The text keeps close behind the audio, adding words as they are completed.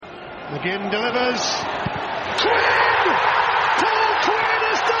McGinn delivers. Quinn! Paul Quinn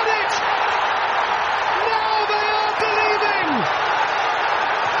has done it! Now they are believing!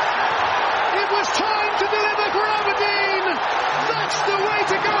 It was time to deliver for Aberdeen! That's the way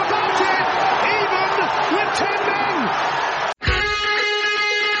to go about it, even with 10 men!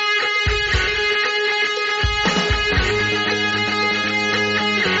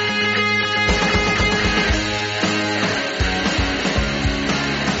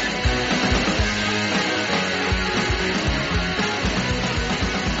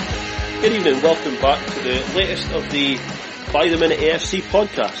 Good evening, welcome back to the latest of the By the Minute AFC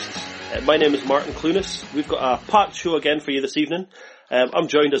podcasts. My name is Martin Clunas. We've got a packed show again for you this evening. I'm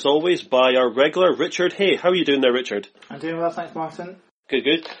joined as always by our regular Richard Hay. How are you doing there, Richard? I'm doing well, thanks Martin.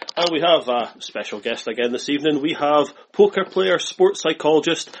 Good. And we have a special guest again this evening. We have poker player, sports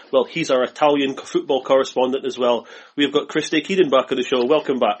psychologist. Well, he's our Italian football correspondent as well. We've got Christy Keenan back on the show.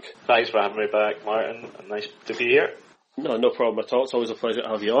 Welcome back. Thanks for having me back, Martin. Nice to be here. No problem at all. It's always a pleasure to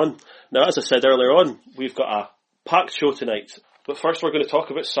have you on. Now, as I said earlier on, we've got a packed show tonight. But first we're going to talk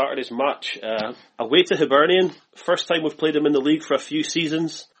about Saturday's match. Away to Hibernian. First time we've played them in the league for a few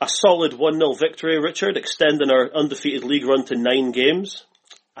seasons. A solid 1-0 victory, Richard, extending our undefeated league run to 9 games.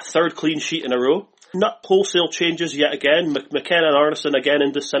 A third clean sheet in a row. Not wholesale changes yet again. McKenna and Arneson again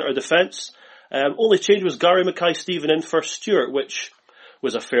into centre defence. Only change was Gary Mackay-Steven in for Stewart, which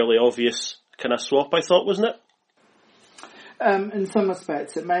was a fairly obvious kind of swap, I thought, wasn't it? In some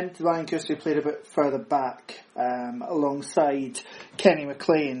respects, it meant Ryan Christie played a bit further back alongside Kenny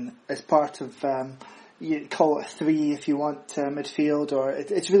McLean as part of, you call it a 3 if you want, midfield, or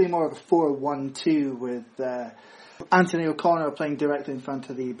it's really more of a 4-1-2 with Anthony O'Connor playing directly in front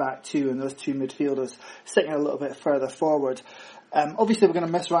of the back 2 and those 2 midfielders sitting a little bit further forward. Obviously, we're going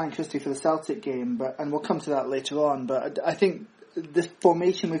to miss Ryan Christie for the Celtic game, and we'll come to that later on, but I think this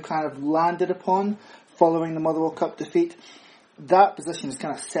formation we've kind of landed upon following the Motherwell Cup defeat, that position is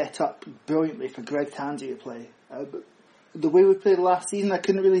kind of set up brilliantly for Greg Tansey to play. The way we played last season, I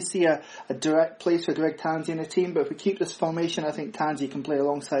couldn't really see a direct place for Greg Tansey in the team, but if we keep this formation, I think Tansey can play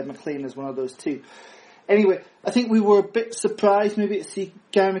alongside McLean as one of those two. Anyway, I think we were a bit surprised maybe to see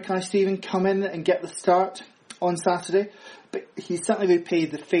Gary Mackay-Steven come in and get the start on Saturday, but he certainly repaid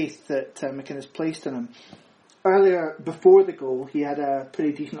the faith that McKenna's placed in him. Earlier, before the goal, he had a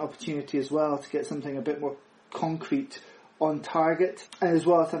pretty decent opportunity as well to get something a bit more concrete on target, and as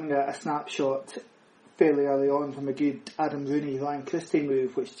well as having a snapshot fairly early on from a good Adam Rooney Ryan Christie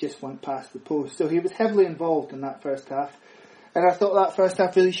move which just went past the post. So he was heavily involved in that first half, and I thought that first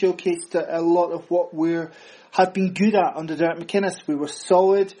half really showcased a lot of what we had been good at under Derek McInnes. We were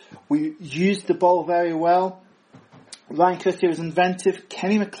solid, we used the ball very well. Ryan Christie was inventive.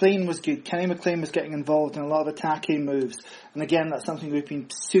 Kenny McLean was good. Kenny McLean was getting involved in a lot of attacking moves, and again that's something we've been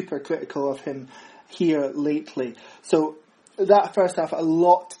super critical of him here lately. So that first half, a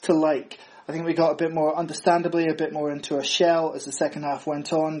lot to like. I think we got a bit more, understandably, a bit more into a shell as the second half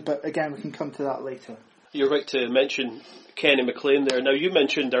went on, but again, we can come to that later. You're right to mention Kenny McLean there. Now, you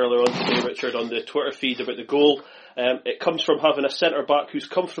mentioned earlier on today, Richard, on the Twitter feed about the goal. It comes from having a centre-back who's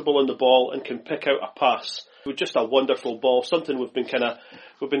comfortable on the ball and can pick out a pass. With just a wonderful ball, something we've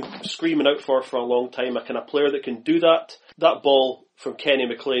been screaming out for a long time, a kind of player that can do that. That ball from Kenny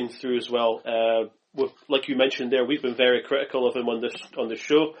McLean through as well. Like you mentioned there, we've been very critical of him on this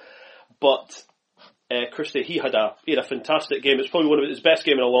show, but Christy, he had a fantastic game. It's probably one of his best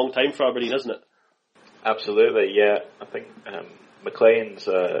game in a long time for Aberdeen, isn't it? Absolutely, yeah. I think McLean's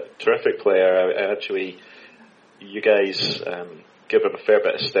a terrific player. Actually, you guys give him a fair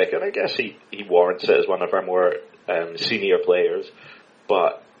bit of stick, and I guess he warrants it as one of our more senior players.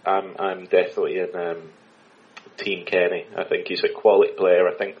 But I'm definitely in Team Kenny. I think he's a quality player.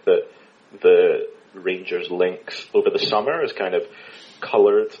 I think that the Rangers links over the summer has kind of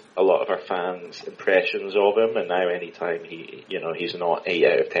coloured a lot of our fans' impressions of him, and now anytime he's not 8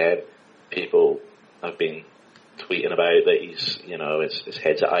 out of 10, people have been tweeting about that he's, his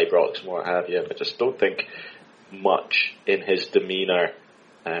head's at Ibrox and what have you. I just don't think much in his demeanour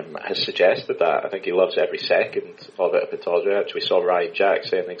has suggested that. I think he loves every second of it at Pittodrie. Actually, we saw Ryan Jack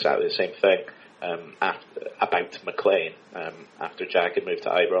saying exactly the same thing about McLean after Jack had moved to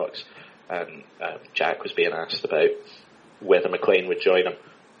Ibrox. And Jack was being asked about whether McLean would join him.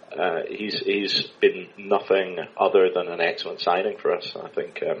 He's been nothing other than an excellent signing for us. I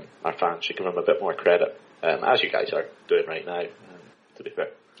think our fans should give him a bit more credit, as you guys are doing right now, to be fair.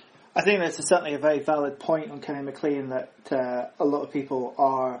 I think that's certainly a very valid point on Kenny McLean, that a lot of people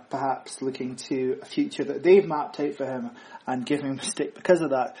are perhaps looking to a future that they've mapped out for him and giving him a stick because of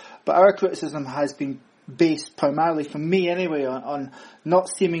that. But our criticism has been based primarily, for me anyway, on not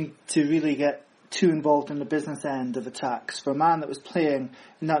seeming to really get too involved in the business end of attacks. For a man that was playing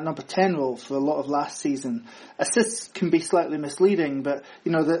in that number 10 role for a lot of last season, assists can be slightly misleading, but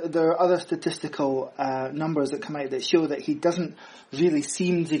there are other statistical numbers that come out that show that he doesn't really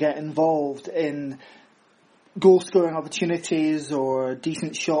seem to get involved in goal scoring opportunities or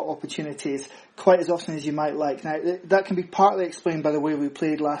decent shot opportunities quite as often as you might like. Now, that can be partly explained by the way we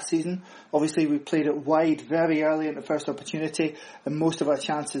played last season. Obviously, we played it wide very early in the first opportunity, and most of our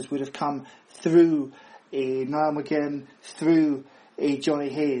chances would have come through a Niall McGinn, through a Johnny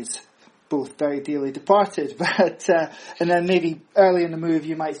Hayes, both very dearly departed. But and then maybe early in the move,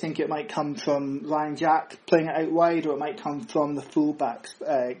 you might think it might come from Ryan Jack playing it out wide, or it might come from the fullbacks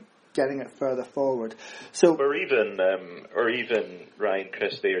getting it further forward. So, or even Ryan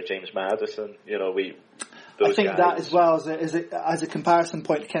Christie or James Maddison. I think guys. That as well as a comparison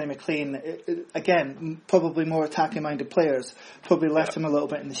point to Kenny McLean, again, probably more attacking minded players probably left him a little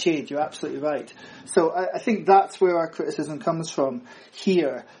bit in the shade. You're absolutely right. So I think that's where our criticism comes from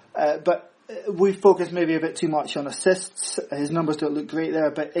here. But we focus maybe a bit too much on assists. His numbers don't look great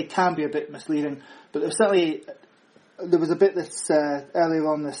there, but it can be a bit misleading. But there was a bit earlier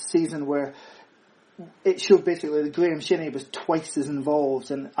on this season where it showed basically that Graham Shinney was twice as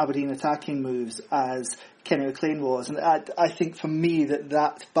involved in Aberdeen attacking moves as Kenny McLean was, and I think for me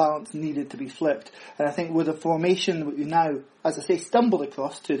that balance needed to be flipped. And I think with a formation that we now, as I say, stumbled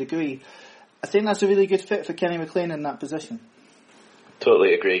across to a degree, I think that's a really good fit for Kenny McLean in that position.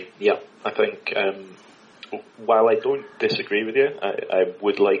 Totally agree. Yeah, I think while I don't disagree with you, I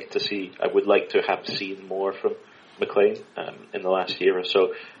would like to have seen more from McLean in the last year or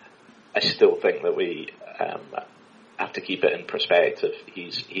so. I still think that we have to keep it in perspective.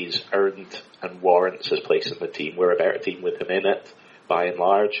 He's earned and warrants his place in the team. We're a better team with him in it, by and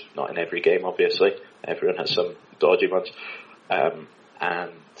large. Not in every game, obviously. Everyone has some dodgy ones.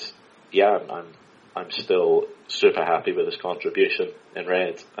 And yeah, I'm still super happy with his contribution in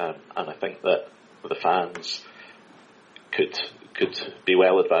red. And I think that the fans could be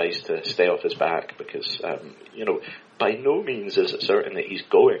well advised to stay off his back, because by no means is it certain that he's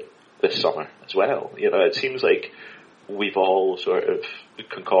going this summer as well. It seems like we've all sort of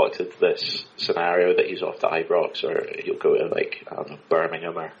concocted this scenario that he's off to Ibrox, or he'll go to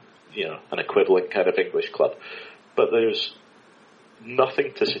Birmingham, or an equivalent kind of English club. But there's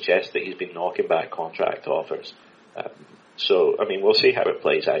nothing to suggest that he's been knocking back contract offers. So we'll see how it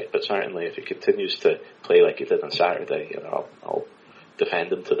plays out. But certainly, if he continues to play like he did on Saturday, I'll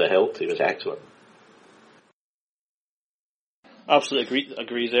defend him to the hilt. He was excellent. Absolutely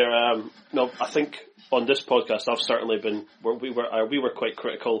agree there. I think on this podcast I've certainly been we were quite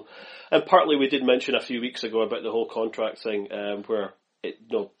critical, and partly we did mention a few weeks ago about the whole contract thing, where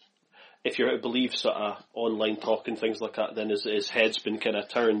if you're to believe sort of online talk and things like that, then his head's been kind of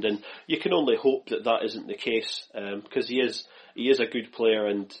turned, and you can only hope that isn't the case, because he is a good player,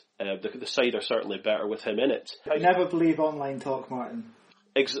 and the side are certainly better with him in it. Never believe online talk, Martin.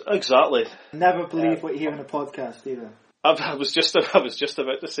 Exactly. Never believe what you hear in a podcast either. I was just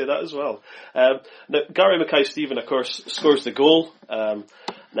about to say that as well. Now, Gary Mackay-Steven, of course, scores the goal.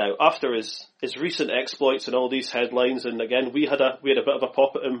 Now, after his recent exploits and all these headlines, and again, we had a bit of a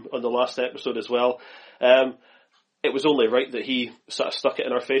pop at him on the last episode as well. It was only right that he sort of stuck it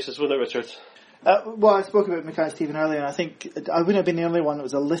in our faces, wasn't it, Richard? Well, I spoke about Mackay-Steven earlier, and I think I wouldn't have been the only one that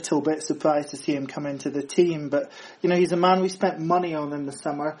was a little bit surprised to see him come into the team. But, he's a man we spent money on in the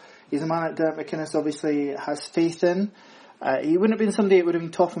summer. He's a man that Derek McInnes obviously has faith in. He wouldn't have been somebody that would have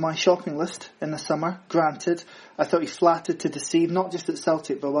been top of my shopping list in the summer, granted. I thought he flattered to deceive, not just at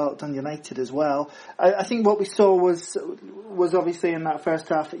Celtic, but well at Dundee United as well. I think what we saw was obviously in that first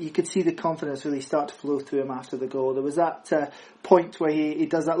half, you could see the confidence really start to flow through him after the goal. There was that point where he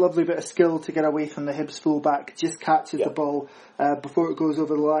does that lovely bit of skill to get away from the Hibs fullback, just catches the ball before it goes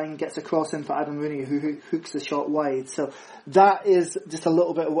over the line, gets a cross in for Adam Rooney, who hooks the shot wide. So that is just a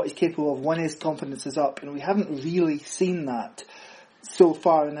little bit of what he's capable of when his confidence is up, and we haven't really seen that so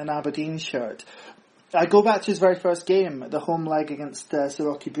far in an Aberdeen shirt. I go back to his very first game, the home leg against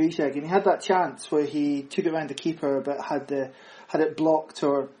Soroki Brijeg, and he had that chance where he took it round the keeper but had it blocked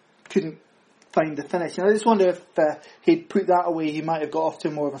or couldn't find the finish. And I just wonder if he'd put that away, he might have got off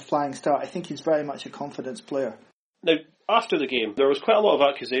to more of a flying start. I think he's very much a confidence player. Now, after the game, there was quite a lot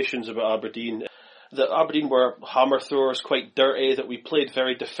of accusations about Aberdeen. That Aberdeen were hammer throwers, quite dirty, that we played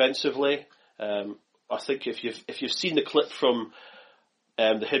very defensively. I think if you've seen the clip from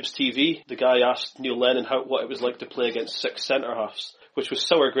the Hibs TV, the guy asked Neil Lennon what it was like to play against 6 centre-halves, which was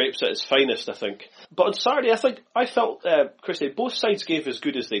sour grapes at its finest, I think. But on Saturday, I felt, Christy, both sides gave as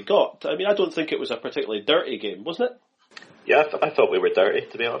good as they got. I mean, I don't think it was a particularly dirty game, wasn't it? Yeah, I thought we were dirty,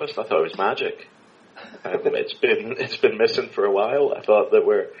 to be honest. I thought it was magic. It's been missing for a while. I thought there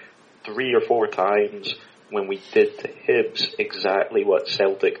were 3 or 4 times when we did to Hibs exactly what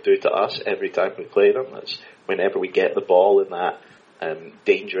Celtic do to us every time we play them. That's whenever we get the ball in that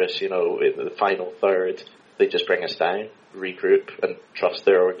dangerous, in the final third, they just bring us down, regroup, and trust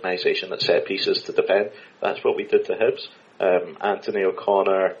their organisation at set pieces to defend. That's what we did to Hibs. Anthony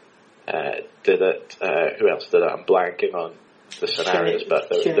O'Connor did it. Who else did it? I'm blanking on the scenarios, but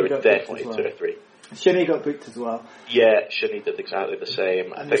there were definitely 2 or 3. Shinnie got booked as well. Yeah, Shinnie did exactly the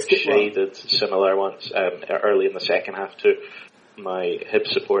same. I think Shea did similar ones early in the second half too. My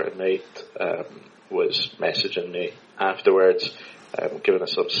Hibs supporting mate was messaging me afterwards, giving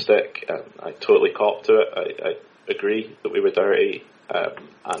us some stick, and I totally copped to it. I agree that we were dirty,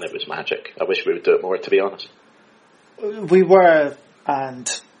 and it was magic. I wish we would do it more, to be honest. We were,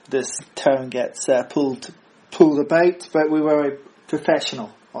 and this term gets pulled about, but we were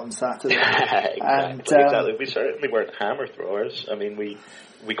professional on Saturday. Exactly. We certainly weren't hammer throwers. I mean, we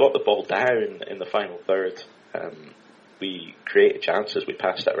got the ball down in the final third. We created chances. We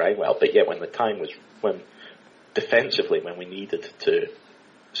passed it around well. But yeah, when defensively, when we needed to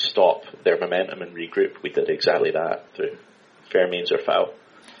stop their momentum and regroup, we did exactly that through fair means or foul.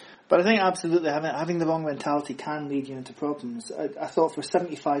 But I think absolutely having the wrong mentality can lead you into problems. I thought for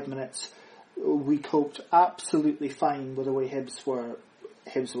 75 minutes we coped absolutely fine with the way Hibs were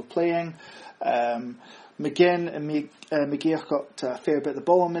playing. McGinn and McGeer got a fair bit of the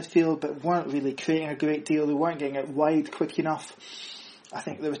ball in midfield, but weren't really creating a great deal. They weren't getting it wide quick enough. I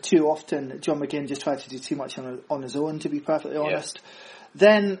think there were too often John McGinn just tried to do too much on his own, to be perfectly honest.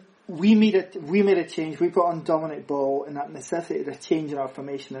 Then we made a change. We brought on Dominic Ball, and that necessitated a change in our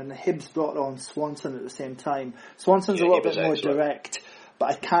formation, and the Hibs brought on Swanson at the same time. Swanson's a little bit more direct,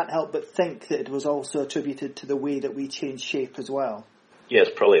 but I can't help but think that it was also attributed to the way that we changed shape as well. Yeah,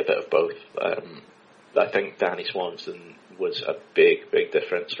 it's probably a bit of both. I think Danny Swanson was a big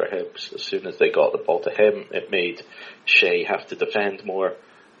difference for Hibs. As soon as they got the ball to him, it made Shea have to defend more.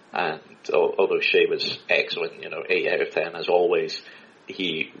 And although Shea was excellent, 8 out of 10 as always,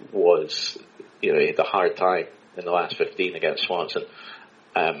 he was, he had a hard time in the last 15 against Swanson.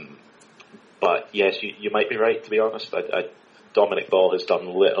 But yes, you might be right, to be honest. Dominic Ball has done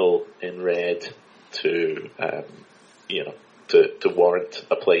little in red to warrant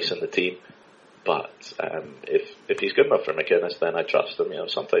a place in the team. But if he's good enough for McInnes, then I trust him.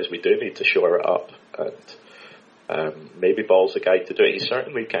 Sometimes we do need to shore it up, and maybe Ball's the guy to do it. He's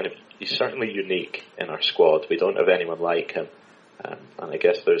certainly unique in our squad. We don't have anyone like him, and I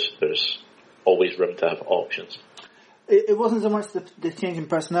guess there's always room to have options. It wasn't so much the change in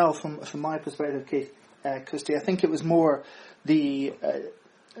personnel from my perspective, Christy. I think it was more the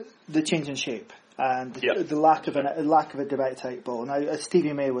change in shape and the lack of a direct out ball. Now,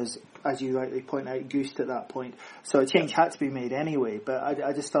 Stevie May was, as you rightly point out, goosed at that point, so a change had to be made anyway. But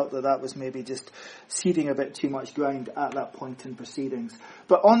I just felt that was maybe just ceding a bit too much ground at that point in proceedings.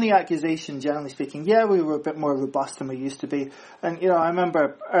 But on the accusation, generally speaking, we were a bit more robust than we used to be. And I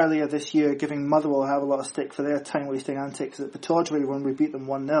remember earlier this year giving Motherwell a lot of stick for their time-wasting antics at Pittodrie when we beat them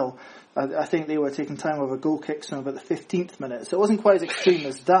 1-0. I think they were taking time over goal kicks from about the 15th minute, so it wasn't quite as extreme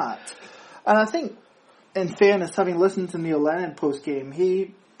as that. And I think, in fairness, having listened to Neil Lennon post-game,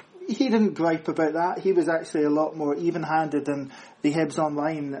 he didn't gripe about that. He was actually a lot more even-handed than the Hibs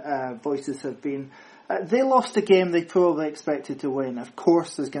Online voices have been. They lost a game they probably expected to win. Of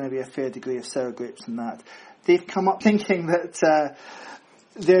course there's going to be a fair degree of sour grapes in that. They've come up thinking that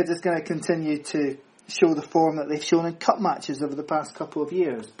they're just going to continue to show the form that they've shown in cup matches over the past couple of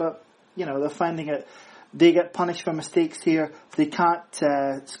years. But, they're finding it. They get punished for mistakes here. They can't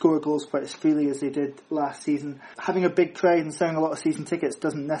score goals quite as freely as they did last season. Having a big crowd and selling a lot of season tickets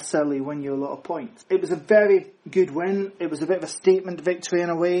doesn't necessarily win you a lot of points. It was a very good win. It was a bit of a statement victory in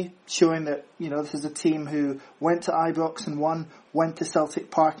a way, showing that, this is a team who went to Ibrox and won, went to Celtic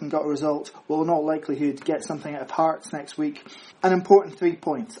Park and got a result, will in all likelihood get something out of Hearts next week. An important 3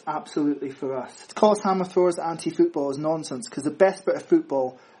 points, absolutely, for us. To call us hammer throwers anti-football is nonsense, because the best bit of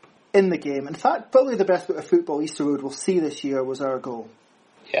football in the game, in fact, probably the best bit of football Easter Road will see this year, was our goal.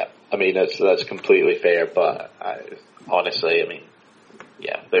 Yeah, that's completely fair, but honestly,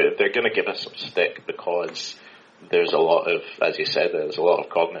 they're going to give us some stick because there's a lot of, as you said, there's a lot of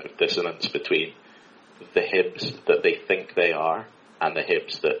cognitive dissonance between the Hibs that they think they are and the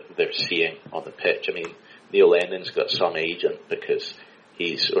Hibs that they're seeing on the pitch. Neil Lennon's got some agent because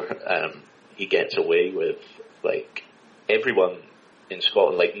he gets away with, everyone in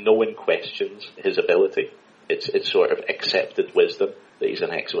Scotland. Like, no one questions his ability. It's sort of accepted wisdom that he's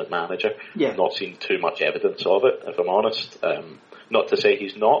an excellent manager. Yeah. I've not seen too much evidence of it, if I'm honest. Not to say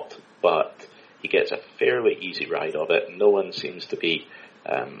he's not, but he gets a fairly easy ride of it. No one seems to be,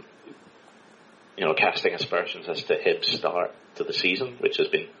 casting aspersions as to Hibs' start to the season, which has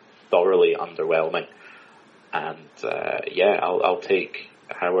been thoroughly underwhelming. And I'll take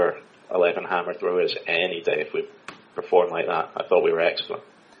our 11 hammer throwers any day if we perform like that. I thought we were excellent.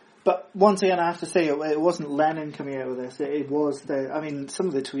 But once again, I have to say, it wasn't Lennon coming out with this. It was some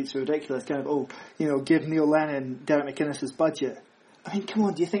of the tweets were ridiculous. Kind of, give Neil Lennon Derek McInnes' budget. I mean, come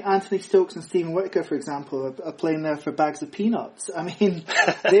on, do you think Anthony Stokes and Stephen Whittaker, for example, are playing there for bags of peanuts? I mean,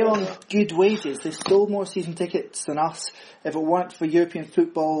 they're on good wages. They stole more season tickets than us. If it weren't for European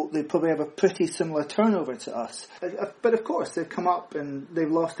football, they'd probably have a pretty similar turnover to us. But of course, they've come up and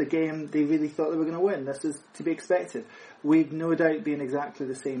they've lost a game they really thought they were going to win. This is to be expected. We'd no doubt be in exactly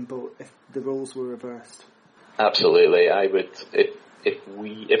the same boat if the roles were reversed. Absolutely. I would,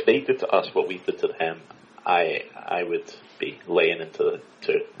 if they did to us what we did to them, I would be laying into the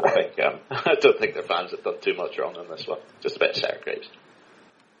two. I think I don't think the fans have done too much wrong on this one. Just a bit of sour grapes.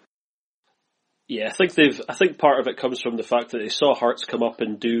 Yeah, I think part of it comes from the fact that they saw Hearts come up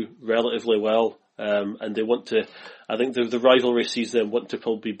and do relatively well, and they want to. I think the rivalry sees them want to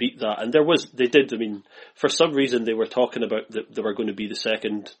probably beat that, and they did. I mean, for some reason they were talking about that they were going to be the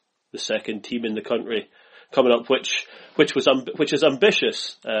second team in the country coming up, which is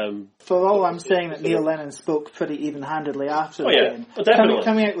ambitious. For all I'm saying that Neil Lennon spoke pretty even-handedly after the game. Definitely.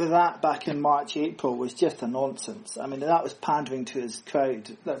 Coming out with that back in March, April was just a nonsense. I mean, that was pandering to his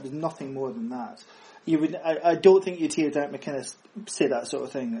crowd. That was nothing more than that. I don't think you'd hear Derek McInnes say that sort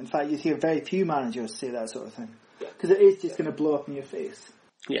of thing. In fact, you'd hear very few managers say that sort of thing. Because it is just going to blow up in your face.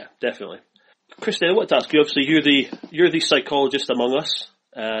 Yeah, definitely. Christy, I want to ask you, obviously you're the psychologist among us.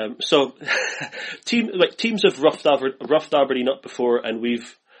 So teams have roughed Aberdeen up before, and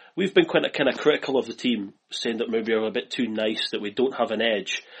we've been quite kind of critical of the team, saying that maybe we're a bit too nice, that we don't have an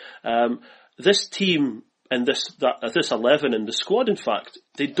edge. This team and this 11 and the squad, in fact,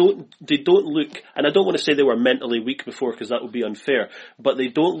 they don't look, and I don't want to say they were mentally weak before because that would be unfair, but they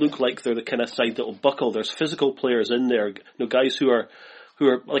don't look like they're the kind of side that will buckle. There's physical players in there, guys who are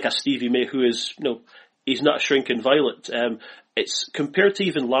like a Stevie May, who is, he's not a shrinking violet. It's compared to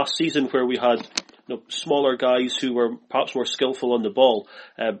even last season where we had smaller guys who were perhaps more skillful on the ball.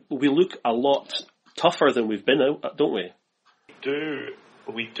 We look a lot tougher than we've been, don't we?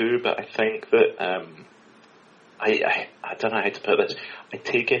 We do, but I think that I don't know how to put this. I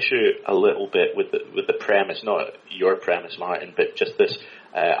take issue a little bit with the premise, not your premise, Martin, but just this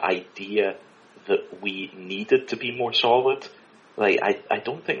idea that we needed to be more solid. Like, I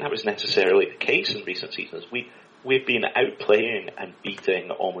don't think that was necessarily the case in recent seasons. We've been outplaying and beating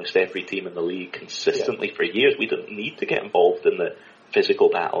almost every team in the league consistently for years. We didn't need to get involved in the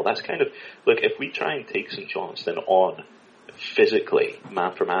physical battle. That's kind of, look, if we try and take St Johnstone on physically,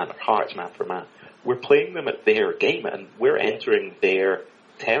 man for man, or Hearts man for man, we're playing them at their game and we're entering their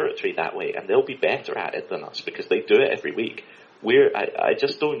territory that way, and they'll be better at it than us because they do it every week. I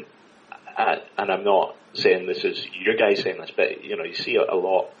just don't, and I'm not saying this is your guys saying this, but you see a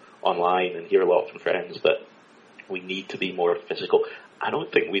lot online and hear a lot from friends that we need to be more physical. I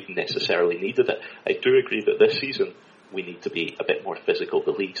don't think we've necessarily needed it. I do agree that this season we need to be a bit more physical.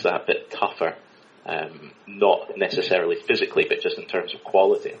 The league's that bit tougher, not necessarily physically, but just in terms of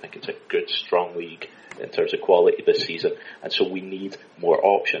quality. I think it's a good, strong league in terms of quality this season, and so we need more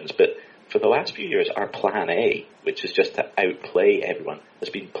options. But for the last few years, our plan A, which is just to outplay everyone, has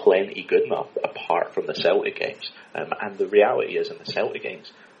been plenty good enough apart from the Celtic games. And the reality is, in the Celtic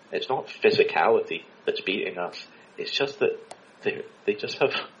games, it's not physicality that's beating us. It's just that they just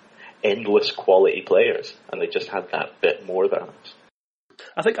have endless quality players, and they just had that bit more than us.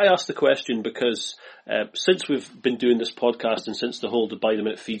 I think I asked the question because since we've been doing this podcast and since the whole By the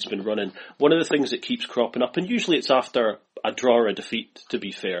Minute feed's been running, one of the things that keeps cropping up, and usually it's after a draw or a defeat, to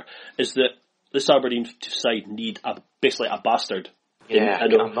be fair, is that this Aberdeen side need basically a bastard. Yeah,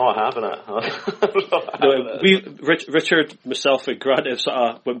 I'm not having it. Richard, myself, and Grant have sort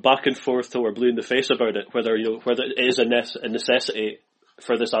of went back and forth till we're blue in the face about it, whether it is a necessity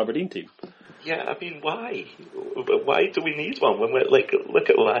for this Aberdeen team. Yeah, I mean, why? Why do we need one? When look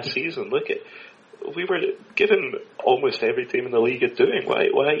at last season. We were given almost every team in the league a doing.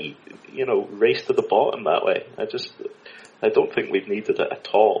 Why race to the bottom that way? I don't think we've needed it at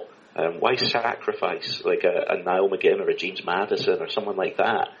all. Why sacrifice like a Niall McGinn or a James Maddison or someone like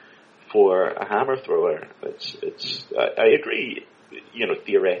that for a hammer thrower? I agree.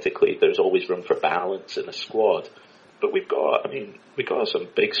 Theoretically, there's always room for balance in a squad, but we've got some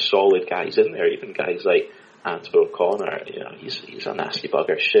big solid guys in there. Even guys like Anto O'Connor, he's a nasty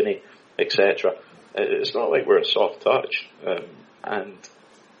bugger, Shinnie, etc. It's not like we're a soft touch, and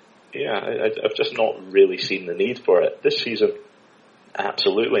I've just not really seen the need for it this season.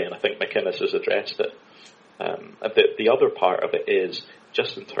 Absolutely, and I think McInnes has addressed it. The other part of it is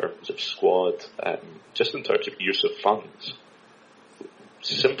just in terms of squad, just in terms of use of funds.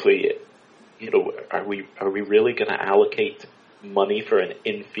 Simply, are we really going to allocate money for an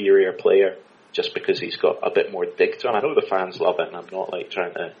inferior player just because he's got a bit more dig to him? I know the fans love it, and I'm not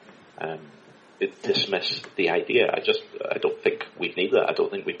trying to dismiss the idea. I don't think we need that. I don't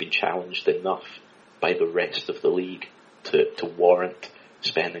think we've been challenged enough by the rest of the league to warrant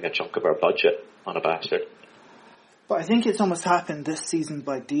spending a chunk of our budget on a bastard. But I think it's almost happened this season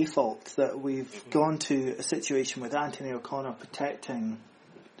by default that we've gone to a situation with Anthony O'Connor protecting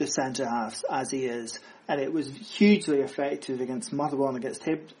the centre halves as he is, and it was hugely effective against Motherwell and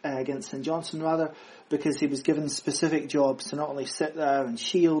against St Johnstone rather, because he was given specific jobs to not only sit there and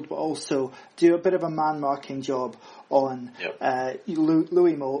shield but also do a bit of a man marking job on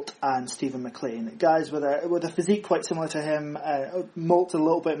Louis Moult and Stephen McLean, guys with a physique quite similar to him. Moult's a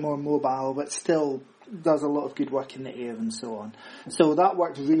little bit more mobile but still does a lot of good work in the air and so on. So that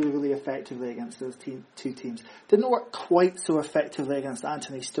worked really, really effectively against those two teams. Didn't work quite so effectively against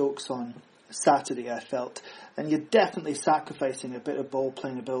Anthony Stokes on Saturday, I felt. And you're definitely sacrificing a bit of ball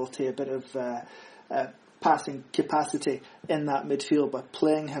playing ability, a bit of passing capacity in that midfield by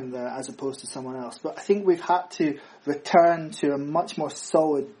playing him there as opposed to someone else. But I think we've had to return to a much more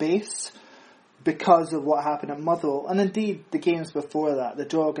solid base because of what happened at Motherwell, and indeed the games before that, the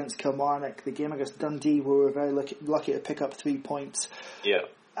draw against Kilmarnock, the game against Dundee, where we were very lucky to pick up 3 points. Yeah.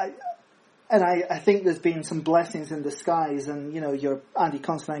 I think there's been some blessings in disguise, and your Andy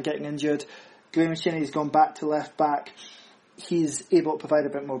Considine getting injured, Graham Shinnie's gone back to left back. He's able to provide a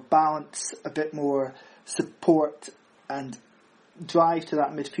bit more balance, a bit more support and drive to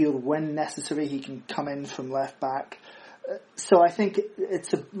that midfield when necessary. He can come in from left back. So I think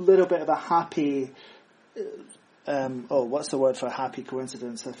it's a little bit of a happy, what's the word for a happy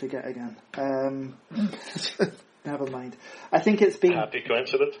coincidence? I forget again. Never mind. I think it's been... Happy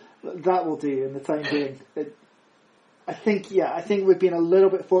coincidence? That will do in the time being. I think we've been a little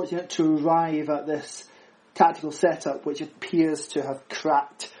bit fortunate to arrive at this tactical setup which appears to have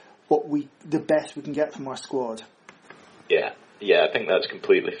cracked the best we can get from our squad. Yeah, I think that's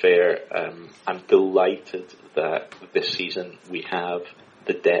completely fair. I'm delighted that this season we have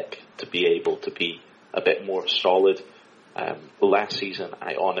the depth to be able to be a bit more solid. Last season,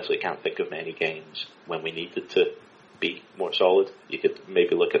 I honestly can't think of many games when we needed to be more solid. You could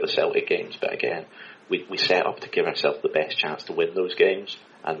maybe look at the Celtic games, but again, we set up to give ourselves the best chance to win those games,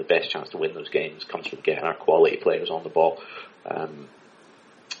 and the best chance to win those games comes from getting our quality players on the ball.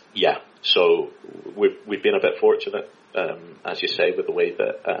 So we've been a bit fortunate, as you say, with the way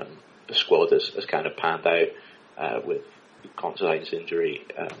that the squad has kind of panned out with Considine's injury.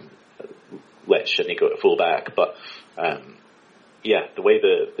 Let Shinnie go to full back, but the way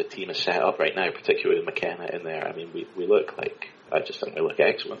the team is set up right now, particularly with McKenna in there, I mean, we look like, I just think we look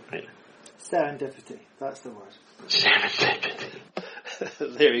excellent right now. Serendipity, that's the word. Serendipity.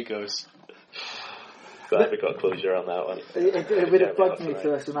 There he goes. Glad we got closure on that one. It would have bugged me for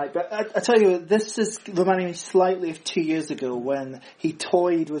the rest of the night. But I tell you, this is reminding me slightly of 2 years ago when he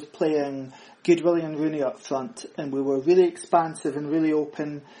toyed with playing Goodwillie and Rooney up front, and we were really expansive and really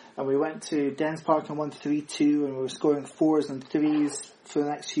open, and we went to Dens Park and won 3-2, and we were scoring 4s and 3s for the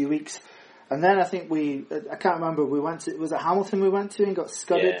next few weeks. And then I think I can't remember, was it Hamilton we went to and got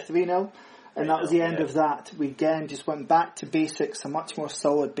scudded 3-0? And that was the end of that. We again just went back to basics, a much more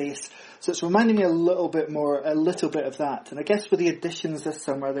solid base. So it's reminding me a little bit of that. And I guess with the additions this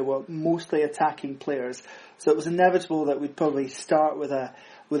summer, they were mostly attacking players. So it was inevitable that we'd probably start with a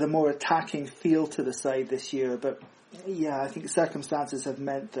more attacking feel to the side this year. But yeah, I think circumstances have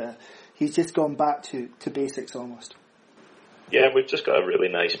meant that he's just gone back to basics almost. Yeah, we've just got a really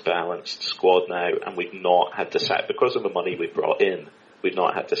nice balanced squad now, and we've not had to because of the money we've brought in, we've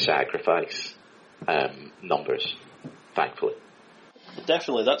not had to sacrifice numbers, thankfully.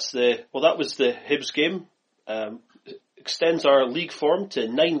 Definitely, that was the Hibs game. Extends our league form to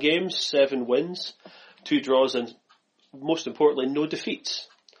 9 games, 7 wins, 2 draws, and most importantly, no defeats.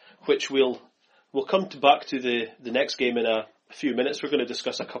 Which we'll come back to the next game in a few minutes. We're going to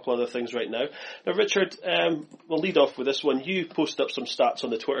discuss a couple other things right now. Now, Richard, we'll lead off with this one. You posted up some stats on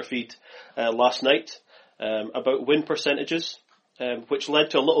the Twitter feed last night about win percentages. Which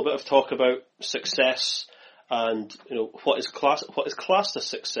led to a little bit of talk about success and what is classed as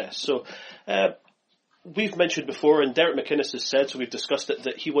success. So we've mentioned before, and Derek McInnes has said, so we've discussed it,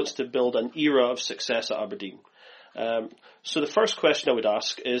 that he wants to build an era of success at Aberdeen. So the first question I would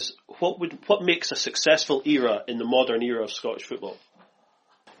ask is, what makes a successful era in the modern era of Scottish football?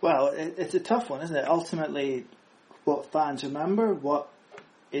 Well, it's a tough one, isn't it? Ultimately, what fans remember, what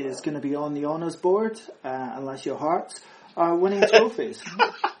is going to be on the honours board, unless your hearts, are winning trophies.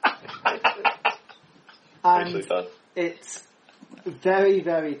 And it's very,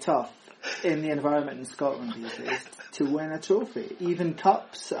 very tough in the environment in Scotland these days to win a trophy. Even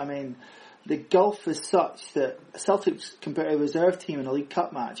cups, I mean, the gulf is such that Celtic can put a reserve team in a League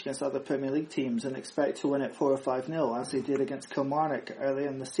Cup match against other Premier League teams and expect to win it 4 or 5-0, as they did against Kilmarnock earlier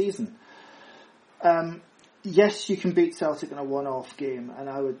in the season. Yes, you can beat Celtic in a one-off game, and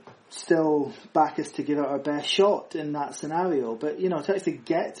I would still back us to give it our best shot in that scenario. But, to actually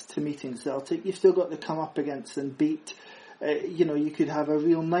get to meeting Celtic, you've still got to come up against and beat. You could have a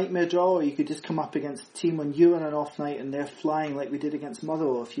real nightmare draw, or you could just come up against a team when you're on an off night and they're flying like we did against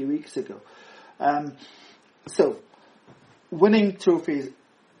Motherwell a few weeks ago. So, winning trophies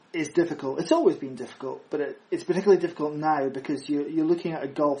is difficult. It's always been difficult, but it's particularly difficult now because you're looking at a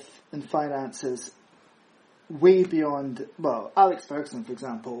gulf in finances way beyond. Well, Alex Ferguson, for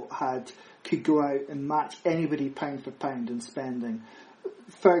example, could go out and match anybody pound for pound in spending.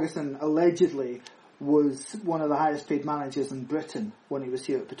 Ferguson allegedly was one of the highest paid managers in Britain when he was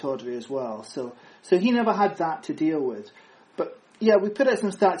here at Pittodrie as well. So he never had that to deal with. But yeah, we put out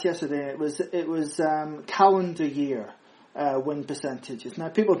some stats yesterday. It was calendar year win percentages. Now,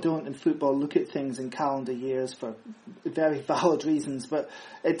 people don't in football look at things in calendar years for very valid reasons, but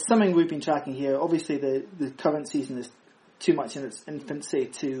it's something we've been tracking here. Obviously, the current season is too much in its infancy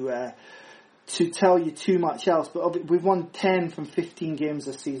to tell you too much else, but we've won 10 from 15 games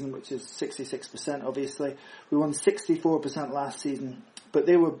this season, which is 66%, obviously. We won 64% last season, but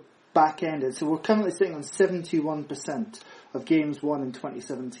they were back-ended. So we're currently sitting on 71% of games won in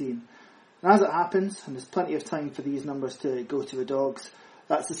 2017. And as it happens, and there's plenty of time for these numbers to go to the dogs,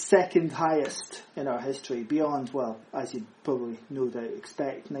 that's the second highest in our history, beyond, well, as you'd probably no doubt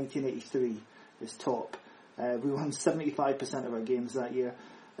expect, 1983 is top. We won 75% of our games that year.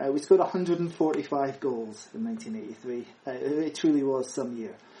 We scored 145 goals in 1983. It truly was some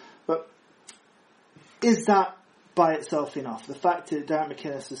year. But is that by itself enough? The fact that Derek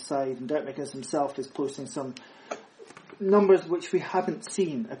McInnes' side and Derek McInnes himself is posting some numbers which we haven't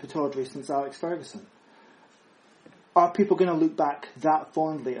seen at Pittodrie since Alex Ferguson. Are people going to look back that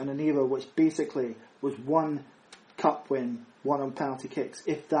fondly on an era which basically was one cup win, one on penalty kicks,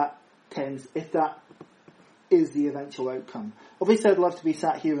 if that is the eventual outcome? Obviously, I'd love to be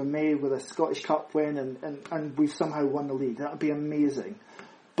sat here in May with a Scottish Cup win and we've somehow won the league. That would be amazing.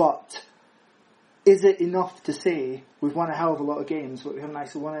 But is it enough to say we've won a hell of a lot of games but we haven't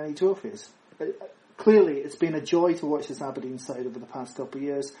actually won any trophies? Clearly, it's been a joy to watch this Aberdeen side over the past couple of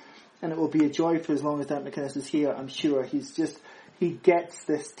years, and it will be a joy for as long as Derek McInnes is here, I'm sure. He gets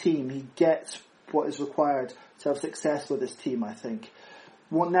this team. He gets what is required to have success with this team, I think.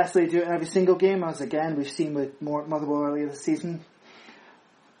 Won't necessarily do it in every single game, as again we've seen with Motherwell earlier this season.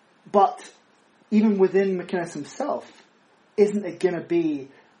 But even within McInnes himself, isn't it going to be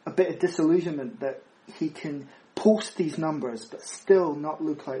a bit of disillusionment that he can post these numbers but still not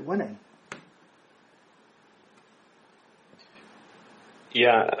look like winning?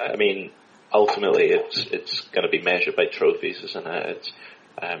 Yeah, I mean, ultimately it's going to be measured by trophies, isn't it?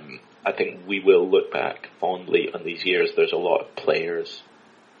 I think we will look back fondly on these years. There's a lot of players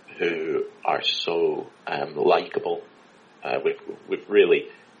who are so likeable. We've really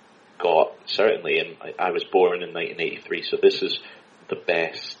got, certainly, and I was born in 1983, so this is the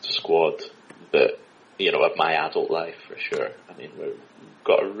best squad that, of my adult life, for sure. I mean, we've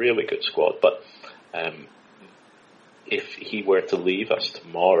got a really good squad, but if he were to leave us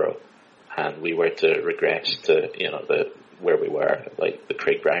tomorrow and we were to regress to, where we were, like the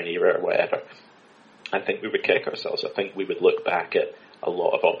Craig Brown era or whatever, I think we would kick ourselves. I think we would look back at a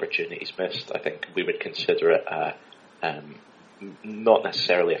lot of opportunities missed. I think we would consider it not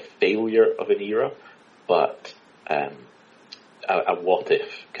necessarily a failure of an era, but a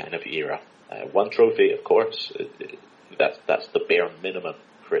what-if kind of era. One trophy, of course, that's the bare minimum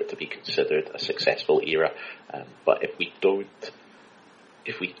for it to be considered a successful era. But if we don't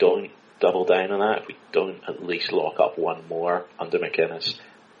double down on that, if we don't at least lock up one more under McInnes,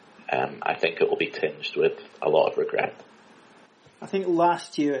 I think it will be tinged with a lot of regret. I think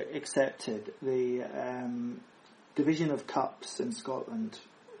last year accepted the division of cups in Scotland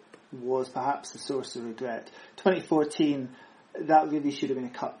was perhaps the source of regret. 2014, that really should have been a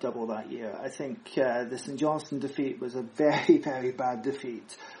cup double that year. I think the St Johnstone defeat was a very, very bad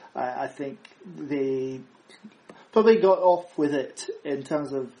defeat. I think they probably got off with it in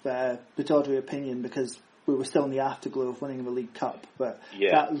terms of the tawdry opinion because we were still in the afterglow of winning the League Cup, but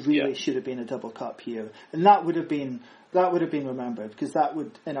that really should have been a double cup year, and that would have been remembered, because that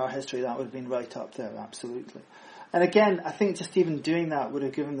would, in our history, that would have been right up there, absolutely. And again, I think just even doing that would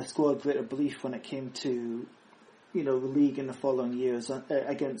have given the squad greater belief when it came to, the league in the following years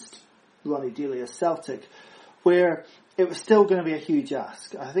against Ronnie Dealey as Celtic, where it was still going to be a huge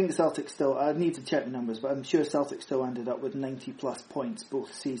ask. I think Celtic still, I need to check the numbers, but I'm sure Celtic still ended up with 90 plus points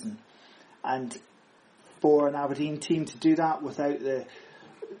both season. And for an Aberdeen team to do that without the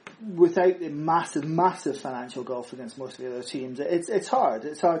massive financial gulf against most of the other teams, it's hard.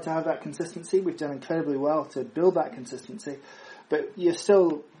 It's hard to have that consistency. We've done incredibly well to build that consistency, but you're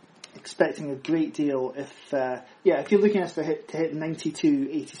still expecting a great deal if you're looking at us to hit 92,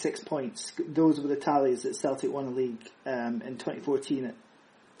 86 points. Those were the tallies that Celtic won the league in 2014 at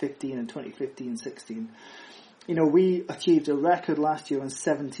 15 and 2015 16. We achieved a record last year on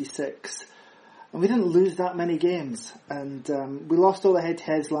 76. And we didn't lose that many games. And we lost all the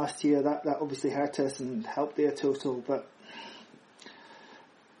head-to-heads last year. That obviously hurt us and helped their total. But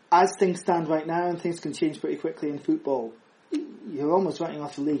as things stand right now, and things can change pretty quickly in football, you're almost writing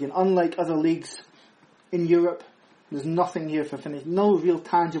off the league. And unlike other leagues in Europe, there's nothing here for finish. No real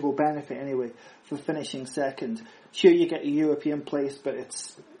tangible benefit, anyway, for finishing second. Sure, you get a European place, but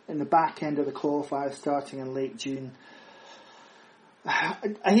it's in the back end of the qualifiers starting in late June. I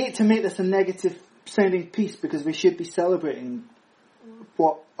hate to make this a negative sounding piece because we should be celebrating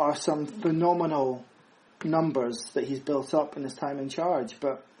what are some phenomenal numbers that he's built up in his time in charge,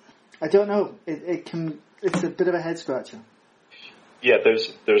 but I don't know. It's a bit of a head scratcher. Yeah,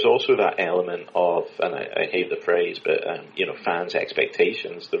 there's also that element of, and I hate the phrase, but fans'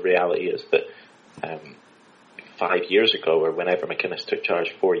 expectations. The reality is that 5 years ago, or whenever McInnes took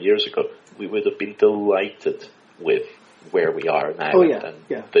charge 4 years ago, we would have been delighted with where we are now and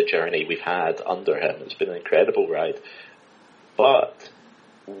the journey we've had under him. It's been an incredible ride, but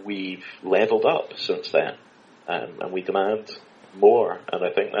we've leveled up since then, and we demand more, and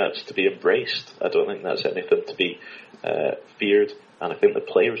I think that's to be embraced. I don't think that's anything to be feared, and I think the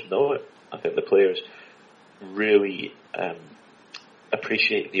players know it. I think the players really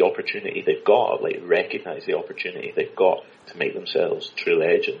appreciate the opportunity they've got, recognise the opportunity they've got to make themselves true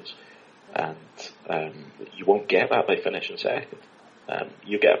legends. And you won't get that by finishing second.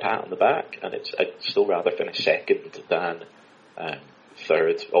 You get a pat on the back, and I'd still rather finish second than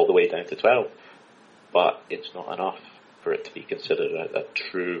third, all the way down to 12. But it's not enough for it to be considered a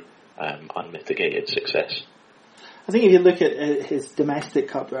true, unmitigated success. I think if you look at his domestic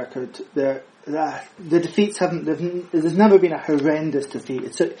cup record, the defeats there's never been a horrendous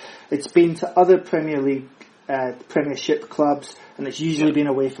defeat. It's been to other Premier League, Premiership clubs, and it's usually been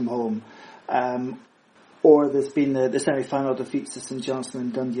away from home. Or there's been the semi-final defeats to St Johnstone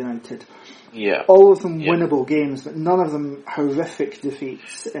and Dundee United. Yeah. All of them winnable games, but none of them horrific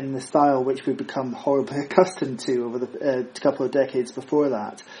defeats in the style which we've become horribly accustomed to over the couple of decades before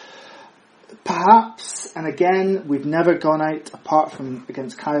that. Perhaps, and again, we've never gone out, apart from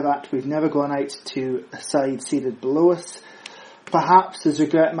against Kaivat, we've never gone out to a side seated below us. Perhaps his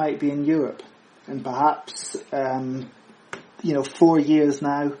regret might be in Europe. And perhaps, 4 years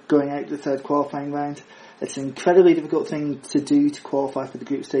now going out the third qualifying round. It's an incredibly difficult thing to do to qualify for the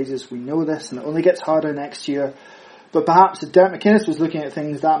group stages. We know this, and it only gets harder next year. But perhaps if Derek McInnes was looking at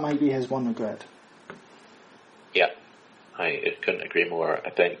things, that might be his one regret. Yeah, I couldn't agree more.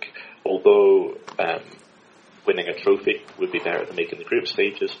 I think, although winning a trophy would be better than making the group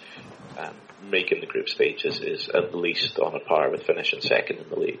stages, making the group stages is at least on a par with finishing second in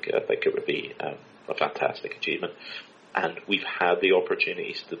the league. I think it would be a fantastic achievement. And we've had the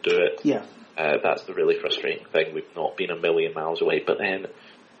opportunities to do it. Yeah. That's the really frustrating thing. We've not been a million miles away. But then,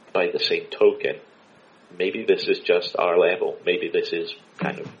 by the same token, maybe this is just our level. Maybe this is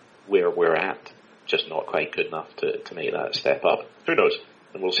kind of where we're at. Just not quite good enough to make that step up. Who knows?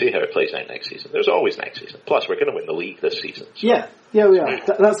 And we'll see how it plays out next season. There's always next season. Plus, we're going to win the league this season. So. Yeah, we are.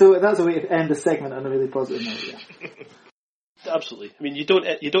 That's a way to end the segment on a really positive note. Yeah. Absolutely. I mean, you don't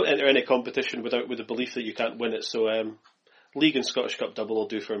enter any competition with the belief that you can't win it. So, League and Scottish Cup double will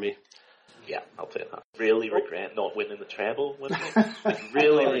do for me. Yeah, I'll take that. Really regret not winning the treble.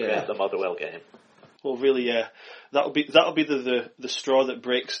 Really regret the Motherwell game. Well, really, that'll be the straw that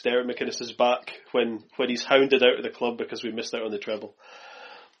breaks Derek McInnes' back when he's hounded out of the club because we missed out on the treble.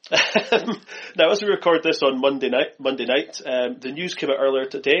 Now, as we record this on Monday night, the news came out earlier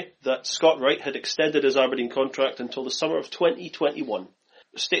today that Scott Wright had extended his Aberdeen contract until the summer of 2021.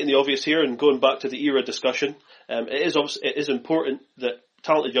 Stating the obvious here and going back to the era discussion, it is important that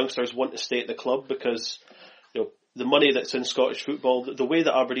talented youngsters want to stay at the club because the money that's in Scottish football, the way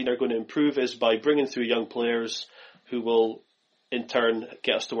that Aberdeen are going to improve is by bringing through young players who will in turn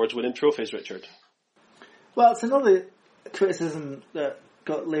get us towards winning trophies, Richard. Well, it's another criticism that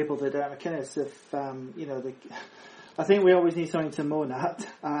got labelled at McInnes. I think we always need something to moan at,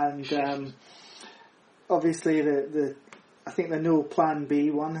 and obviously I think the no plan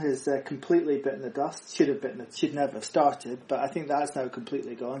B one has completely bitten the dust. Should never have started, but I think that's now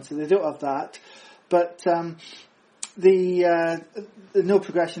completely gone. So they don't have that, but the no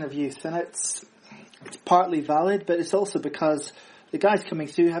progression of youth, and it's partly valid, but it's also because the guys coming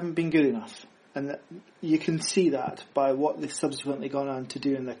through haven't been good enough. And you can see that by what they've subsequently gone on to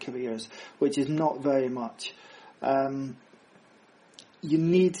do in their careers, which is not very much. You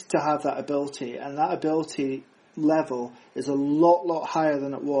need to have that ability, and that ability level is a lot higher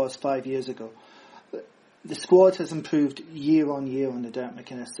than it was 5 years ago. The squad has improved year on year under Derek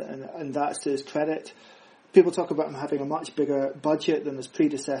McInnes, and that's to his credit. People talk about him having a much bigger budget than his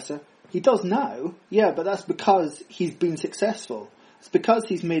predecessor. He does now, yeah, but that's because he's been successful. It's because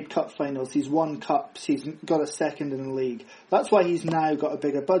he's made cup finals, he's won cups, he's got a second in the league. That's why he's now got a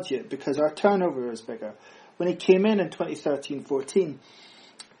bigger budget, because our turnover is bigger. When he came in 2013-14,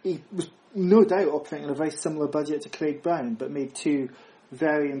 he was no doubt operating on a very similar budget to Craig Brown, but made two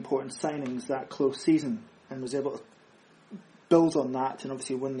very important signings that close season and was able to build on that and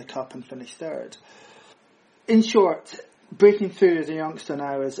obviously win the cup and finish third. In short, breaking through as a youngster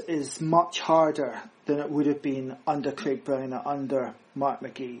now is much harder than it would have been under Craig Brown or under Mark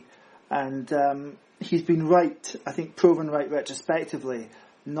McGee. And he's been right, I think proven right retrospectively,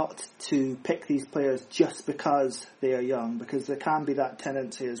 not to pick these players just because they are young, because there can be that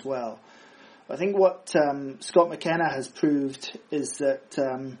tendency as well. I think what Scott McKenna has proved is that,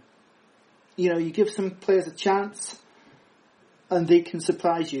 you give some players a chance and they can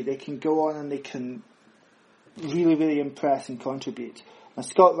surprise you. They can go on and they can really, really impress and contribute. And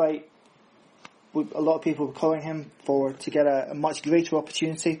Scott Wright, a lot of people were calling him to get a much greater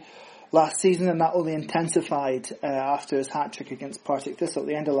opportunity last season, and that only intensified after his hat-trick against Partick Thistle at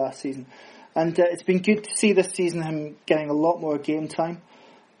the end of last season. And it's been good to see this season him getting a lot more game time.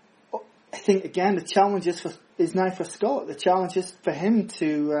 I think, again, the challenge is now for Scott. The challenge is for him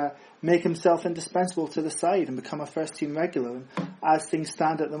to make himself indispensable to the side and become a first-team regular. And as things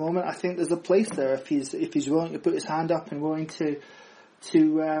stand at the moment, I think there's a place there if he's willing to put his hand up and willing to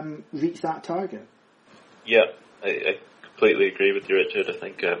reach that target. Yeah, I completely agree with you, Richard. I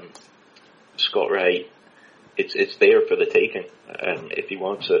think Scott Wright, it's there for the taking if he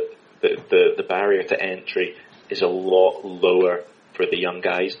wants it. The barrier to entry is a lot lower for the young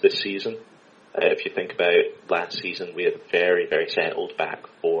guys this season. If you think about last season, we had a very, very settled back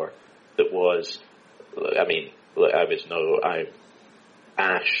four that was,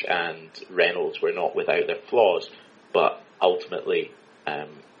 Ash and Reynolds were not without their flaws, but ultimately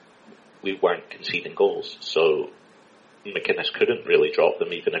we weren't conceding goals, so McInnes couldn't really drop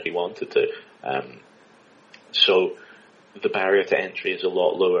them even if he wanted to. So the barrier to entry is a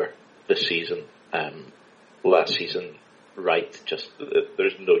lot lower this season. Last season, Wright,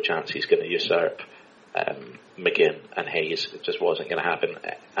 there's no chance he's going to usurp McGinn and Hayes. It just wasn't going to happen,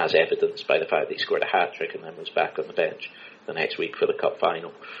 as evidenced by the fact that he scored a hat-trick and then was back on the bench the next week for the cup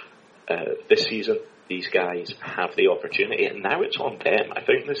final. This season, these guys have the opportunity, and now it's on them. I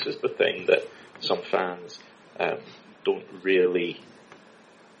think this is the thing that some fans don't really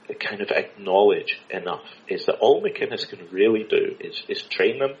kind of acknowledge enough, is that all McInnes can really do is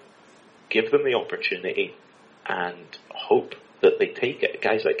train them, give them the opportunity, and hope that they take it.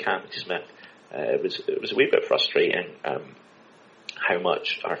 Guys like Cam Smith, it was a wee bit frustrating how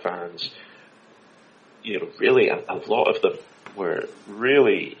much our fans, really a lot of them were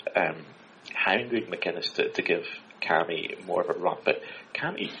really hounding McInnes to give Cammy more of a run, but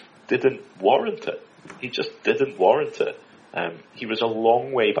Cammy didn't warrant it. He just didn't warrant it. He was a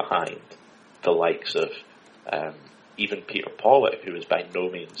long way behind the likes of even Peter Pollock, who was by no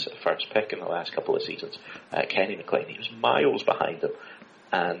means a first pick in the last couple of seasons. Kenny McLean, he was miles behind him.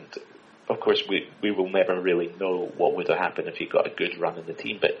 And of course we will never really know what would have happened if he got a good run in the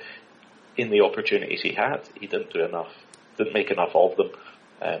team, but in the opportunities he had, he didn't make enough of them.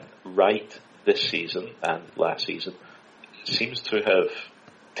 Wright this season and last season seems to have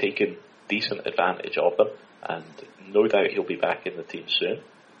taken decent advantage of them, and no doubt he'll be back in the team soon,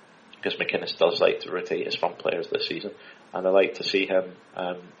 because McInnes does like to rotate his front players this season, and I like to see him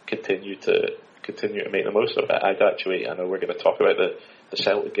continue to make the most of it. I know we're going to talk about the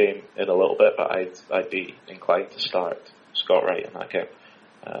Celtic game in a little bit, but I'd be inclined to start Scott Wright in that game.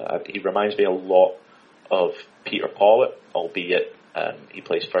 He reminds me a lot of Peter Pollitt, albeit He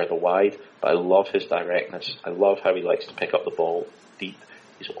plays further wide, but I love his directness. I love how he likes to pick up the ball deep.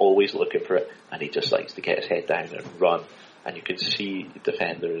 He's always looking for it, and he just likes to get his head down and run. And you can see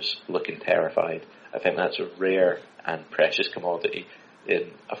defenders looking terrified. I think that's a rare and precious commodity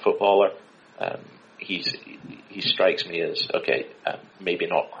in a footballer. He strikes me as, maybe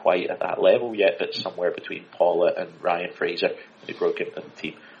not quite at that level yet, but somewhere between Paula and Ryan Fraser, who broke into the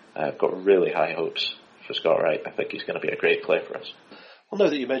team. I've got really high hopes for Scott Wright. I think he's going to be a great player for us. Well, now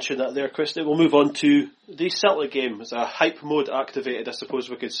that you mentioned that there, Christy, we'll move on to the Celtic game. It's a hype mode activated, I suppose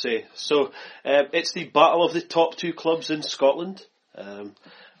we could say. So, it's the battle of the top two clubs in Scotland.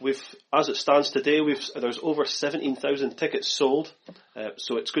 As it stands today, there's over 17,000 tickets sold.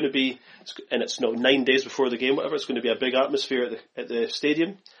 So it's going to be, and it's 9 days before the game, whatever. It's going to be a big atmosphere at the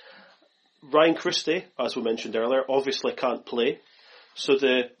stadium. Ryan Christie, as we mentioned earlier, obviously can't play. So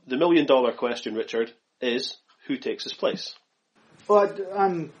the $1 million question, Richard, is who takes his place? Well,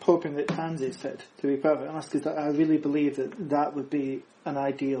 I'm hoping that Tansy's fit, to be perfectly honest, because I really believe that would be an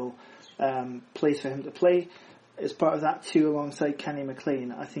ideal place for him to play. As part of that too, alongside Kenny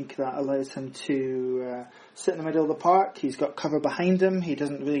McLean, I think that allows him to sit in the middle of the park. He's got cover behind him. He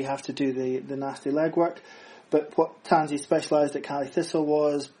doesn't really have to do the nasty legwork. But what Tansy specialised at Cali Thistle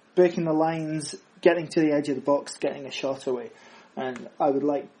was breaking the lines, getting to the edge of the box, getting a shot away. And I would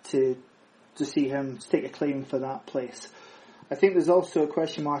like to see him stake a claim for that place. I think there's also a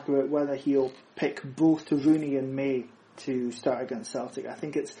question mark about whether he'll pick both Rooney and May to start against Celtic. I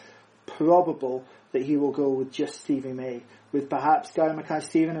think it's probable that he will go with just Stevie May, with perhaps Gary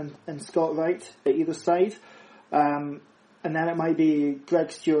Mackay-Steven and Scott Wright at either side. And then it might be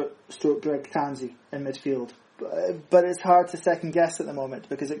Greg Stewart / Greg Tansey in midfield. But it's hard to second guess at the moment,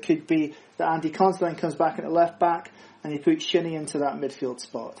 because it could be that Andy Considine comes back into left back and he puts Shinnie into that midfield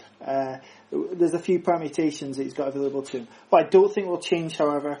spot. There's a few permutations that he's got available to him. What I don't think will change,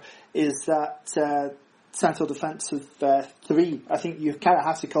 however, is that central defensive three. I think you kind of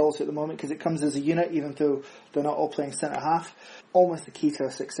have to call it at the moment, because it comes as a unit, even though they're not all playing centre half. Almost the key to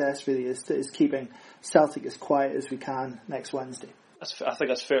our success really is keeping Celtic as quiet as we can next Wednesday. I think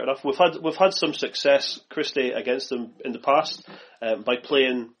that's fair enough. We've had some success, Christy, against them in the past by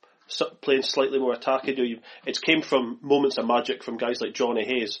playing slightly more attacking. It's came from moments of magic from guys like Johnny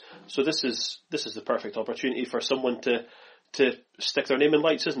Hayes. So this is the perfect opportunity for someone to stick their name in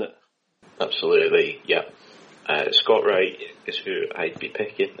lights, isn't it? Absolutely, yeah. Scott Wright is who I'd be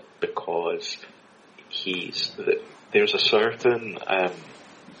picking, because there's a certain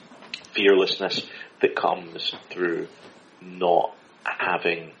fearlessness that comes through not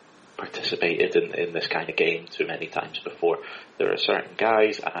having participated in this kind of game too many times before. There are certain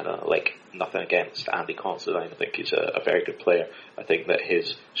guys, and nothing against Andy Considine, I think he's a very good player. I think that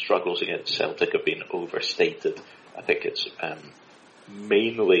his struggles against Celtic have been overstated. I think it's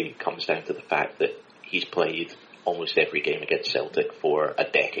mainly comes down to the fact that he's played almost every game against Celtic for a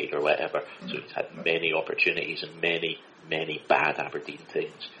decade or whatever, so he's had many opportunities and many bad Aberdeen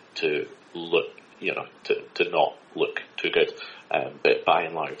teams to look, to not look too good. But by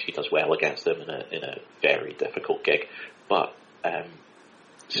and large, he does well against them in a very difficult gig. But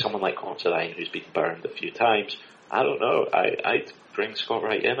someone like Considine, who's been burned a few times, I don't know. I'd bring Scott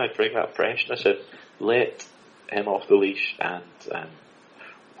Wright in. I'd bring that freshness in, let him off the leash, and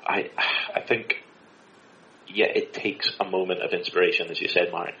I think, it takes a moment of inspiration, as you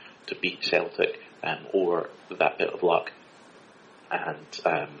said, Martin, to beat Celtic, or that bit of luck.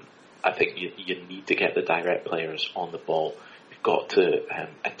 And I think you need to get the direct players on the ball. You've got to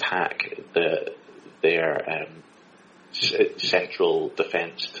attack their central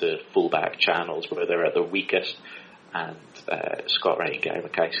defence to fullback channels where they're at their weakest. And Scott Wright and Gary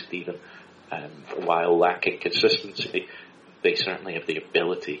Mackay-Steven, while lacking consistency, they certainly have the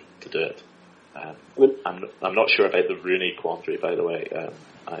ability to do it. I'm not sure about the Rooney quandary, by the way.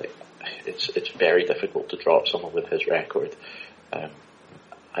 It's very difficult to drop someone with his record.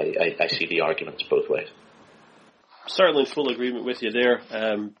 I see the arguments both ways. Certainly in full agreement with you there,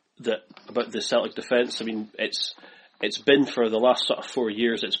 about the Celtic defence. I mean, it's been for the last sort of 4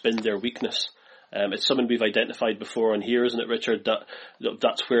 years, it's been their weakness. It's something we've identified before on here, isn't it, Richard?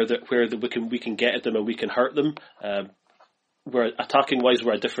 That's where we can get at them and we can hurt them. We're attacking wise,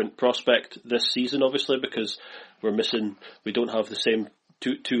 we're a different prospect this season, obviously, because we don't have the same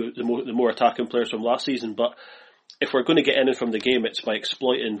the more attacking players from last season. But if we're going to get in from the game, it's by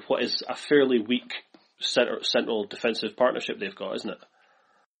exploiting what is a fairly weak central defensive partnership they've got, isn't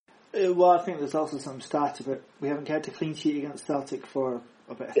it? Well, I think there's also some stats about we haven't kept a clean sheet against Celtic for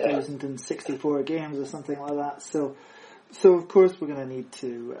about 1,064 games or something like that. So of course we're going to need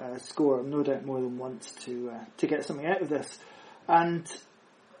to score, no doubt, more than once to get something out of this. And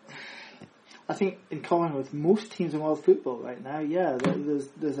I think in common with most teams in world football right now,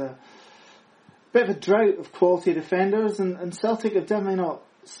 there's a bit of a drought of quality defenders, and Celtic have definitely not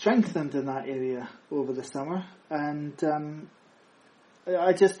strengthened in that area over the summer. And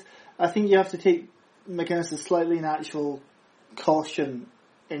I think you have to take McGuinness's slightly natural caution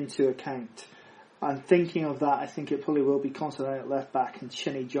into account. And thinking of that, I think it probably will be Considine at left back and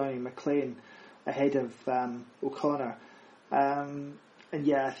Shinnie joining McLean ahead of O'Connor.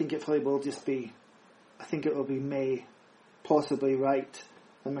 I think it probably will just be, I think it will be May, possibly Wright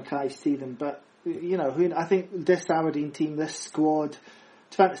and Mackay-Stephen. But, I think this Aberdeen team, this squad,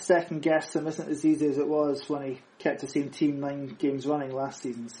 trying to second guess them isn't as easy as it was when he kept the same team 9 games running last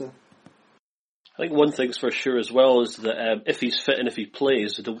season. So I think one thing's for sure as well is that if he's fit and if he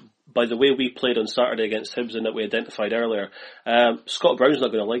plays, by the way we played on Saturday against Hibs and that we identified earlier, Scott Brown's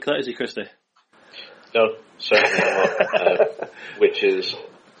not going to like that, is he, Christy? No, certainly not, which is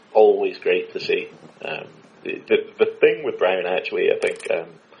always great to see. The thing with Brown, actually, I think,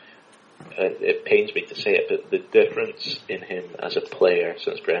 it pains me to say it, but the difference in him as a player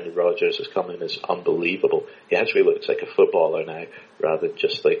since Brendan Rodgers has come in is unbelievable. He actually looks like a footballer now, rather than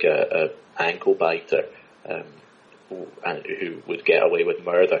just like a ankle biter who would get away with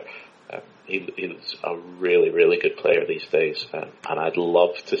murder. He's a really, really good player these days, and I'd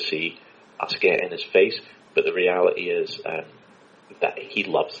love to see us get in his face, but the reality is that he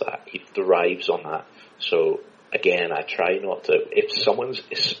loves that. He thrives on that. So again, I try not to, if someone's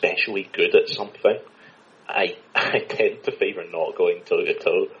especially good at something, I tend to favour not going toe to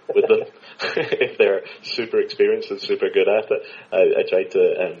toe with them. If they're super experienced and super good at it, I try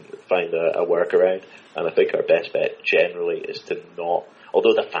to find a workaround, and I think our best bet generally is to not,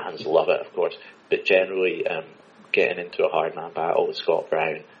 although the fans love it of course, but generally getting into a hard man battle with Scott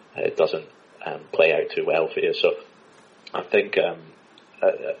Brown, it doesn't play out too well for you. So I think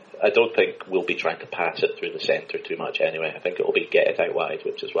I don't think we'll be trying to pass it through the centre too much anyway. I think it will be get it out wide,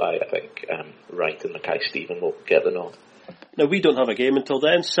 which is why I think Wright and Mackay-Stephen will get the nod. Now, we don't have a game until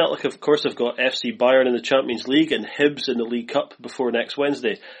then. Celtic, of course, have got FC Bayern in the Champions League and Hibs in the League Cup before next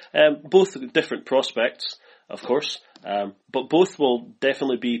Wednesday. Both different prospects, of course, but both will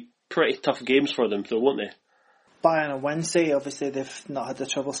definitely be pretty tough games for them, though, won't they? Bayern on Wednesday, obviously they've not had the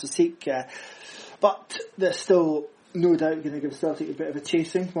troubles to seek, but they're still no doubt going to give Celtic a bit of a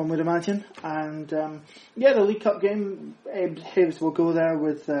chasing, one would imagine. And the League Cup game, Hibs will go there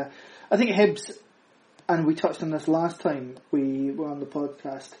with, I think Hibs, and we touched on this last time we were on the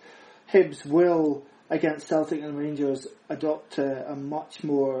podcast, Hibs will, against Celtic and Rangers, adopt a much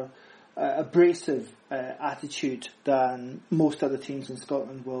more abrasive attitude than most other teams in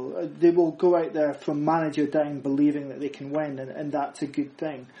Scotland will. They will go out there from manager down believing that they can win, and that's a good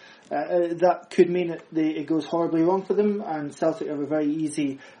thing. That could mean that it goes horribly wrong for them and Celtic have a very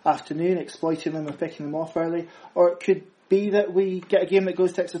easy afternoon exploiting them and picking them off early, or it could be that we get a game that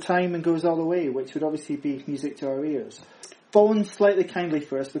goes to extra time and goes all the way, which would obviously be music to our ears. Fallen slightly kindly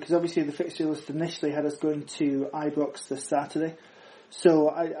for us because obviously the fixture list initially had us going to Ibrox this Saturday. So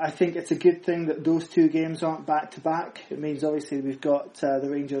I think it's a good thing that those two games aren't back to back. It means obviously we've got the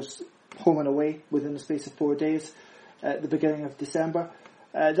Rangers home and away within the space of 4 days at the beginning of December.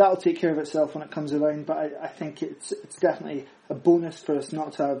 That'll take care of itself when it comes around, but I think it's definitely a bonus for us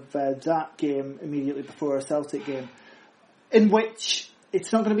not to have that game immediately before our Celtic game, in which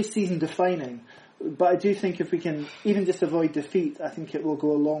it's not going to be season defining, but I do think if we can even just avoid defeat, I think it will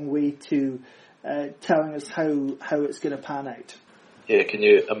go a long way to telling us how it's going to pan out. Yeah, can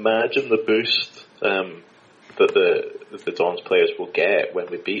you imagine the boost that the Dons players will get when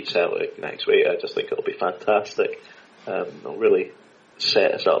we beat Celtic next week? I just think it'll be fantastic. It'll really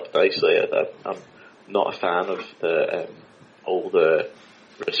set us up nicely. I'm not a fan of all the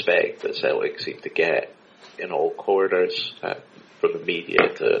respect that Celtic seem to get in all corners, from the media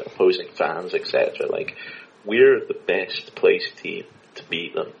to opposing fans, etc. Like, we're the best placed team to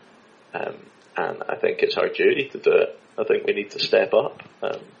beat them, and I think it's our duty to do it. I think we need to step up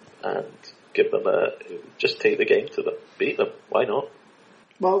and give them just take the game to them, beat them. Why not?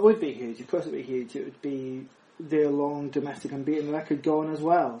 Well, it would be huge. Of course, it would be huge. It would be their long domestic unbeaten record gone as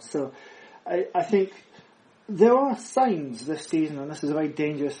well. So, I think there are signs this season, and this is a very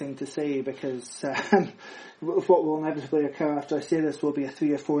dangerous thing to say because what will inevitably occur after I say this will be a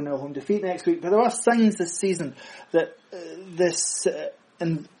 3 or 4-0 home defeat next week. But there are signs this season that this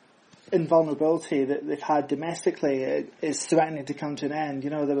invulnerability that they've had domestically is threatening to come to an end. You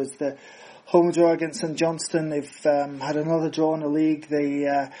know, there was the home draw against St Johnstone. They've had another draw in the league.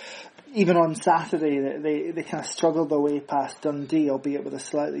 even on Saturday, they kind of struggled their way past Dundee, albeit with a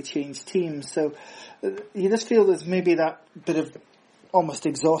slightly changed team. So you just feel there's maybe that bit of almost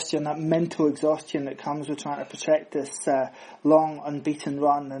exhaustion, that mental exhaustion that comes with trying to protect this long unbeaten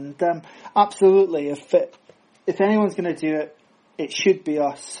run. And absolutely, if anyone's going to do it, it should be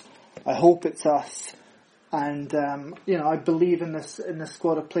us. I hope it's us. And I believe in this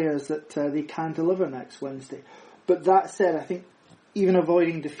squad of players that they can deliver next Wednesday. But that said, I think even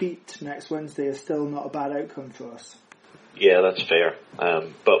avoiding defeat next Wednesday is still not a bad outcome for us. Yeah, that's fair.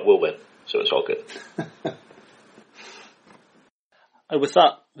 But we'll win, so it's all good. And with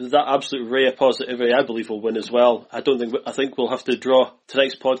that absolute ray of positivity, I believe we'll win as well. I think we'll have to draw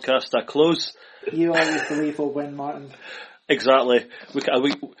tonight's podcast to a close. You always believe we'll win, Martin. Exactly. We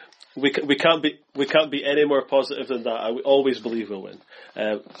can't be any more positive than that. I always believe we'll win.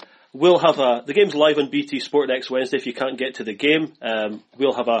 We'll have the game's live on BT Sport next Wednesday. If you can't get to the game,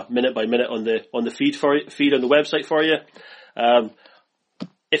 we'll have a minute by minute on the feed on the website for you.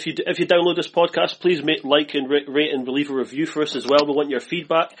 If you download this podcast, please like and rate and leave a review for us as well. We want your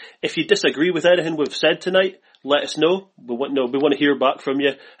feedback. If you disagree with anything we've said tonight, let us know. We want to hear back from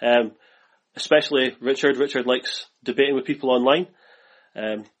you. Especially Richard. Richard likes debating with people online.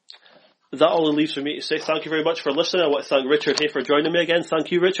 That all leaves for me to say thank you very much for listening. I want to thank Richard Hay for joining me again.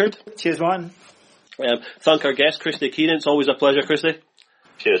 Thank you, Richard. Cheers, Martin. Thank our guest, Christy Keenan. It's always a pleasure, Christy.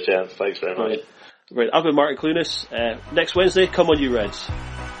 Cheers, Jan. Thanks very much. Right. I've been Martin Clunas. Next Wednesday, come on you Reds.